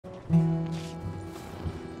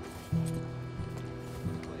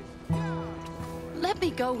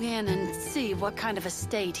go in and see what kind of a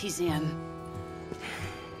state he's in.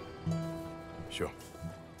 Sure.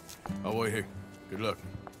 I'll wait here. Good luck.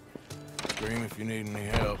 Scream if you need any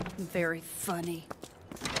help. Very funny.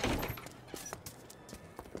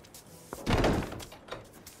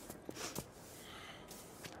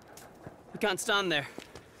 You can't stand there.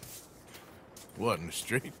 What, in the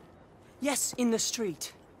street? Yes, in the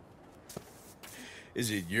street.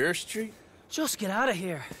 Is it your street? Just get out of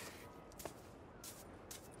here.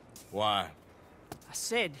 Why? I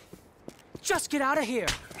said, just get out of here.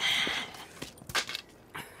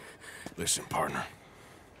 Listen, partner.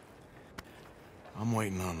 I'm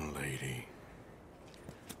waiting on the lady.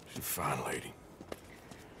 She's a fine lady.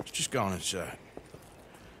 She's just gone inside.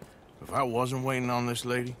 If I wasn't waiting on this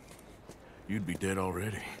lady, you'd be dead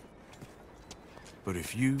already. But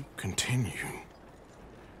if you continue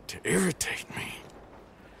to irritate me,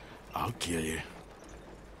 I'll kill you.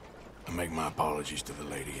 And make my apologies to the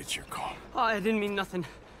lady. It's your call. Oh, I didn't mean nothing.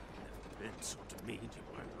 Insult to me, you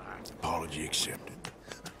my life. Apology accepted.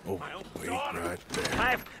 Oh, My own wait daughter. right there. I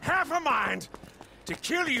have half a mind to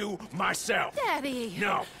kill you myself. Daddy!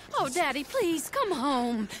 No. Oh, Daddy, please, come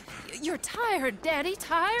home. You're tired, Daddy,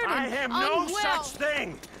 tired I and am no unwell. such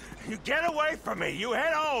thing. You get away from me. You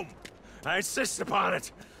head home. I insist upon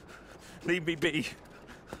it. Leave me be.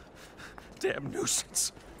 Damn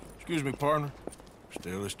nuisance. Excuse me, partner.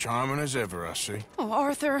 Still as charming as ever, I see. Oh,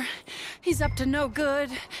 Arthur, he's up to no good.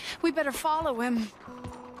 We better follow him.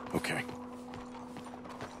 Okay.